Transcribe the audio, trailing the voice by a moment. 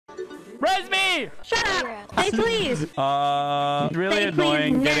me! Shut up! Say please! Really say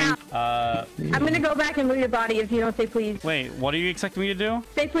annoying getting, I'm gonna go back and loot your body if you don't say please. Wait, what are you expecting me to do?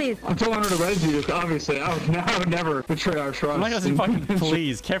 Say please. I'm telling her to res you, obviously. I would never betray our trust. I'm not gonna say fucking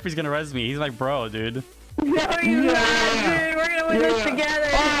please. Carefrey's gonna res me. He's like bro, dude. No, you're not, dude. We're gonna win this together.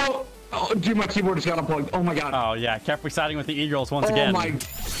 Oh, dude, my keyboard just got unplugged. Oh my god. Oh yeah, Carefrey siding with the e-girls once again. My...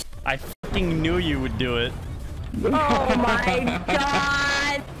 I fucking knew you would do it. Oh my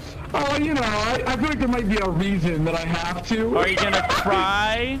god. Oh, you know, I feel like there might be a reason that I have to. Are you gonna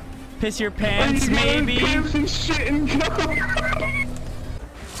cry? Piss your pants, maybe? Piss and shit and go.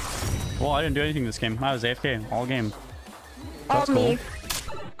 Well, I didn't do anything this game. I was AFK all game. That's cool. Me.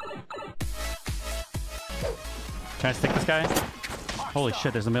 Can I stick this guy? Holy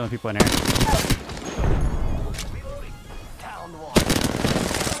shit, there's a million people in here.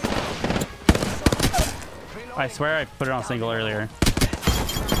 I swear I put it on single earlier.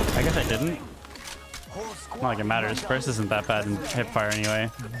 I guess I didn't. Not like it matters. First isn't that bad in hipfire anyway.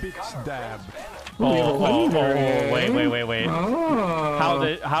 Oh, wait. Oh.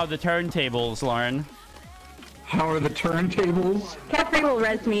 How the turntables, Lauren? How are the turntables? Carefrey will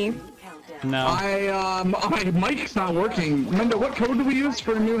res me. No. My mic's not working. Mendo, what code do we use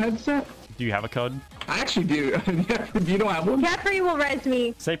for a new headset? Do you have a code? I actually do. You don't have one? Carefrey will res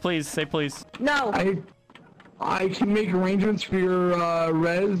me. Say please. Say please. No. I can make arrangements for your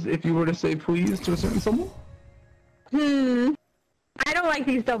res if you were to say please to a certain someone. I don't like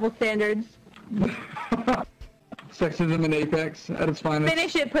these double standards. Sexism in Apex at its finest.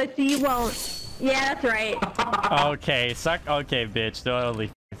 Finish it, pussy. You won't. Yeah, that's right. Okay, suck. Okay, bitch.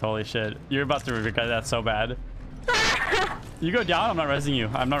 Holy shit. You're about to regret that so bad. You go down, I'm not resing you.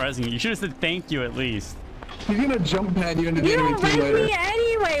 I'm not resing you. You should have said thank you at least. He's gonna jump pad you into the You enemy don't team res later. me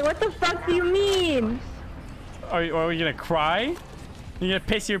anyway. What the fuck do you mean? Are you gonna cry? You gonna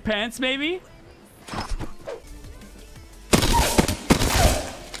piss your pants, maybe?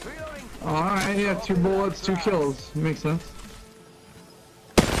 Alright, yeah, 2 bullets, 2 kills. Makes sense.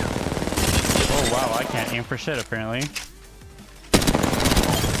 Oh wow, I can't aim for shit apparently.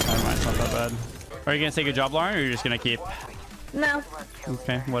 Never mind, it's not that bad. Are you gonna say good job, Lauren, or are you just gonna keep? No.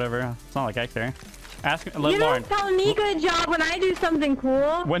 Okay, whatever. It's not like I care. Ask, let You Lauren. don't tell me good job when I do something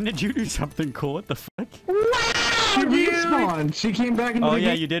cool. When did you do something cool? What the fuck? Wow, She dude. respawned. She came back into the Oh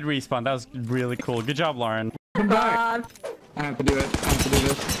yeah, game. you did respawn. That was really cool. Good job, Lauren. Come back. I have to do it. I have to do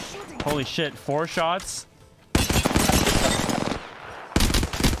this. Holy shit, 4 shots.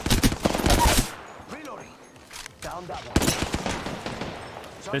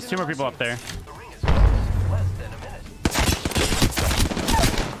 There's 2 more people up there.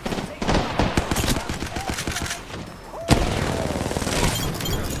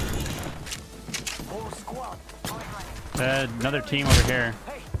 Another team over here.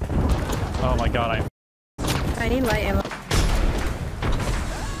 Oh my god, I need light ammo.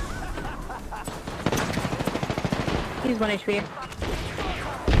 He's 1 HP.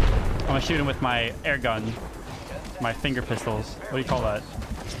 I'm gonna shoot him with my air gun. My finger pistols. What do you call that?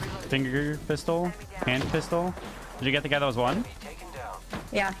 Finger pistol? Hand pistol? Did you get the guy that was 1?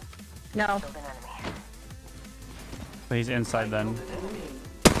 Yeah. No. But he's inside then.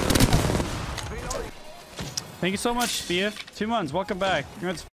 Thank you so much, BF. 2 months. Welcome back. You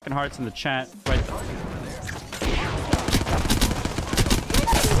know, it's fucking hearts in the chat. Right.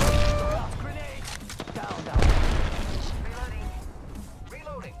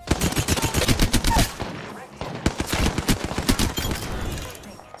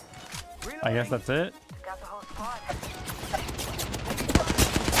 I guess that's it.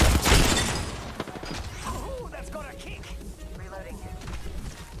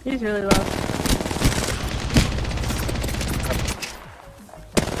 He's really low.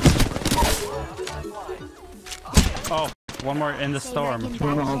 Oh, one more in the storm.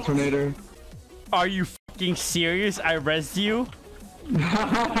 One alternator. Are you fucking serious? I rezzed you?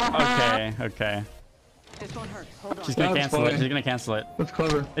 Okay. She's gonna cancel it. She's gonna cancel it. That's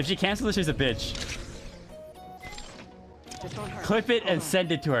clever. If she cancels it, she's a bitch. Clip it and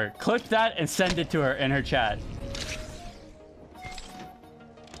send it to her. Clip that and send it to her in her chat.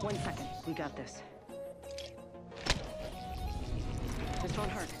 1 second. We got this. This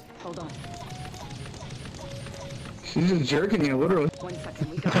won't hurt. Hold on. She's just jerking you, literally. 1 second.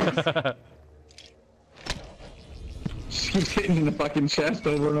 We got this. She keeps hitting in the fucking chest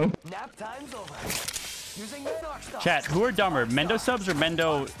over and over. Nap time's over. Using the Arc Star. Chat, who are dumber? Mendo subs or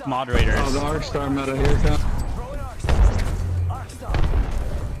Mendo moderators? Oh, the Arc Star meta here comes. Throwing Arc Star. Arc Star.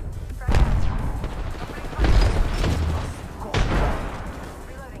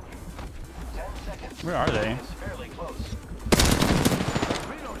 Where are they?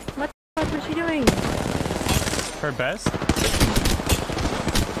 What the fuck was she doing? Her best?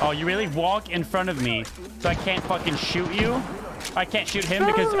 Oh, you really walk in front of me, so I can't fucking shoot you? I can't shoot him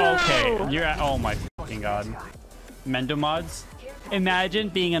because, okay, you're at, oh my fucking god. Mendo mods? Imagine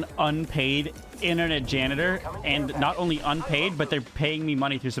being an unpaid internet janitor, and not only unpaid, but they're paying me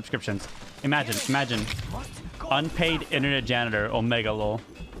money through subscriptions. Imagine. Unpaid internet janitor, Omega lol.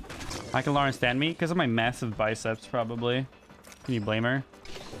 How can Lauren stand me? Because of my massive biceps, probably. Can you blame her?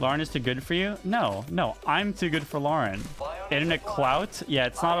 Lauren is too good for you? No, I'm too good for Lauren. Internet clout? Yeah,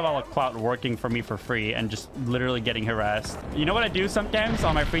 it's not about clout working for me for free and just literally getting harassed. You know what I do sometimes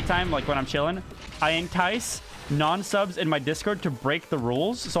on my free time, like when I'm chilling? I entice non-subs in my Discord to break the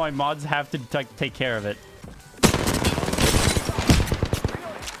rules, so my mods have to take care of it.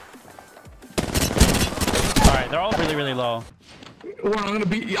 All right, they're all really, really low. Well, I'm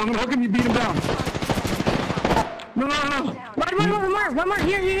gonna how can you beat him down? No. One more.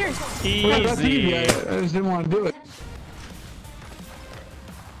 Here. Easy. Well, that's easy. I just didn't want to do it.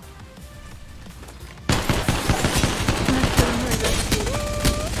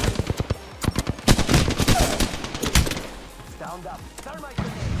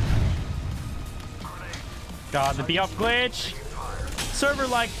 God, the be-off glitch. Server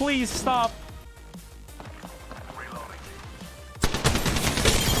lag, please stop.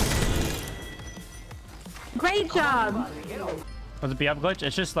 Great job. Was it be-off glitch?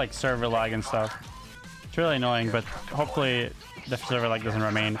 It's just like server lag and stuff. It's really annoying, but hopefully the server lag doesn't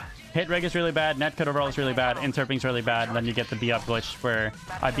remain. Hit reg is really bad, netcode overall is really bad, interping is really bad, and then you get the be-off glitch where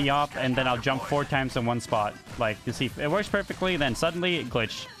I be-off and then I'll jump 4 times in one spot. Like, you see, it works perfectly, then suddenly it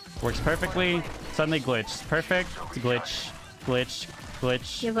glitch. Works perfectly, suddenly glitch. Perfect, glitch.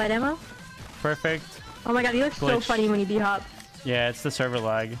 You have light ammo? Perfect. Oh my god, you look so Glitch. funny when you be-hop. Yeah, it's the server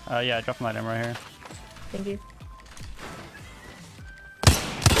lag. Yeah, drop my item right here. Thank you.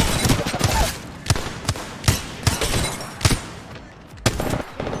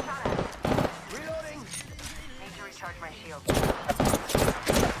 Reloading. Need to recharge my shield.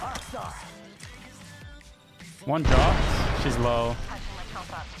 Arcstar. One drop. She's low.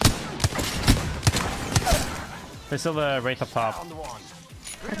 There's still the right up top. On the one.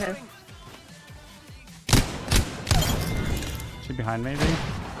 Okay. She behind maybe?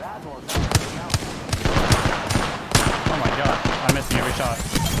 Oh my god, I'm missing every shot.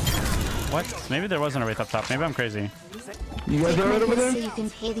 What? Maybe there wasn't a wraith up top. Maybe I'm crazy. You guys alright over there? So you can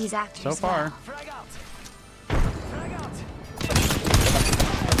pay these actors. So far. Frag out. Frag out.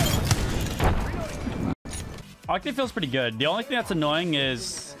 Octane feels pretty good. The only thing that's annoying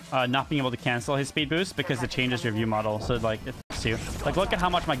is not being able to cancel his speed boost because it changes your view model. So like it f***s you. Like look at how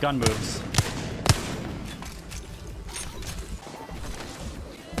much my gun moves.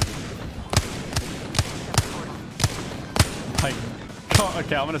 Like, oh,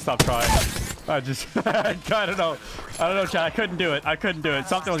 okay, I'm gonna stop trying. I just, I don't know, chat. I couldn't do it.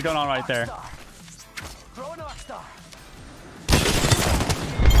 Something was going on right there. Throw an Arcstar.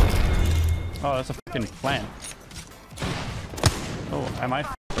 Oh, that's a fucking plant. Oh, am I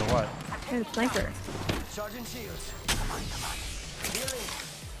or what? Hey, sniper. Charging shields.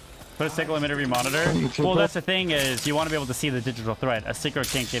 Put a signal emitter every monitor. Well, that's the thing is you want to be able to see the digital threat. A secret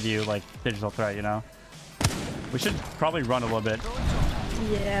can't give you like digital threat, you know. We should probably run a little bit.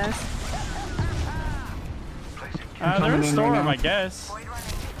 Yeah. They're in storm, I guess.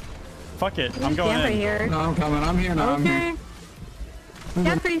 Fuck it, I'm going Stand right in. here. No, I'm coming. I'm here now. I'm Okay. here.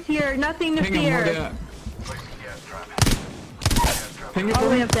 Jeffrey's here. Nothing to Ping him. Where they fear. at? Ping it All for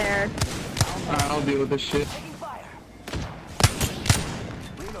the way me? up there. Alright, I'll deal with this shit. Taking fire.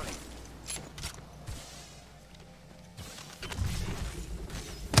 Reloading.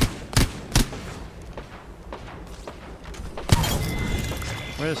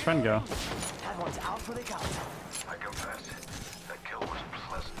 Where does friend go? That one's out for the count. I confess, that kill was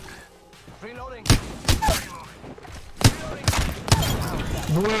pleasant. Reloading.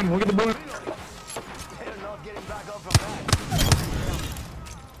 Balloon, look at the balloon. They're not getting back up from that.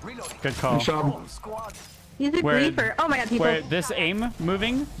 Reloading. Good call. Good job. Home squad. He's a Where- creeper. Oh my god, people. Where this aim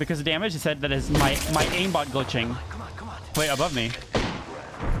moving because of damage, it said that is my aimbot glitching. Come on. Wait, above me.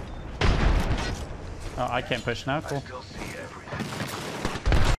 Oh, I can't push now. Cool. Still see everything.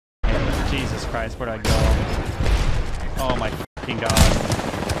 Jesus Christ, where'd I go? Oh my fucking god.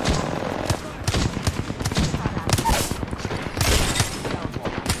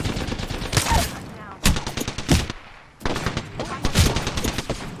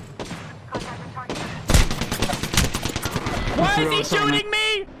 Why is he shooting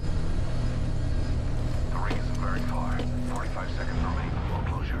me? The ring isn't very far. 45 seconds remain before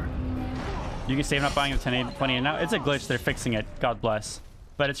closure. You can save not buying the 1020 now. It's a glitch. They're fixing it. God bless.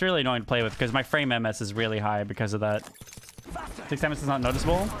 But it's really annoying to play with because my frame MS is really high because of that. 6 MS is not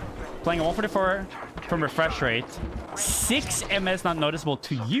noticeable. Playing a 144 from refresh rate. 6 MS not noticeable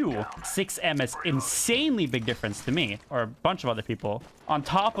to you. 6 MS, insanely big difference to me or a bunch of other people. On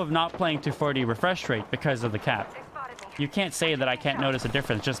top of not playing 240 refresh rate because of the cap. You can't say that I can't notice a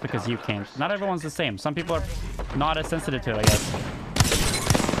difference just because you can't. Not everyone's the same. Some people are not as sensitive to it, I guess.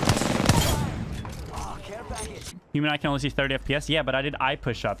 Human eye can only see 30 FPS. Yeah, but I did eye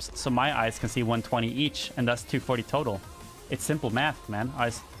push-ups, so my eyes can see 120 each, and that's 240 total. It's simple math, man.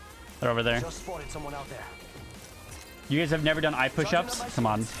 Eyes, they're over there. Just spotted someone out there. You guys have never done eye push-ups? Come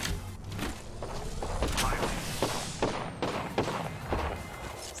on.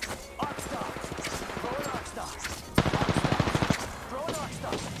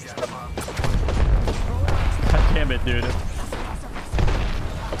 God damn it, dude.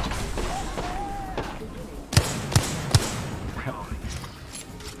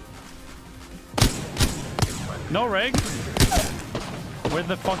 No rig? Where'd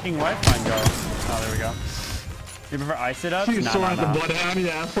the fucking lifeline go? Oh, there we go. You prefer eye sit-ups? You Nah, saw nah, the nah. butt out, you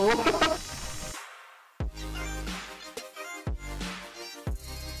asshole.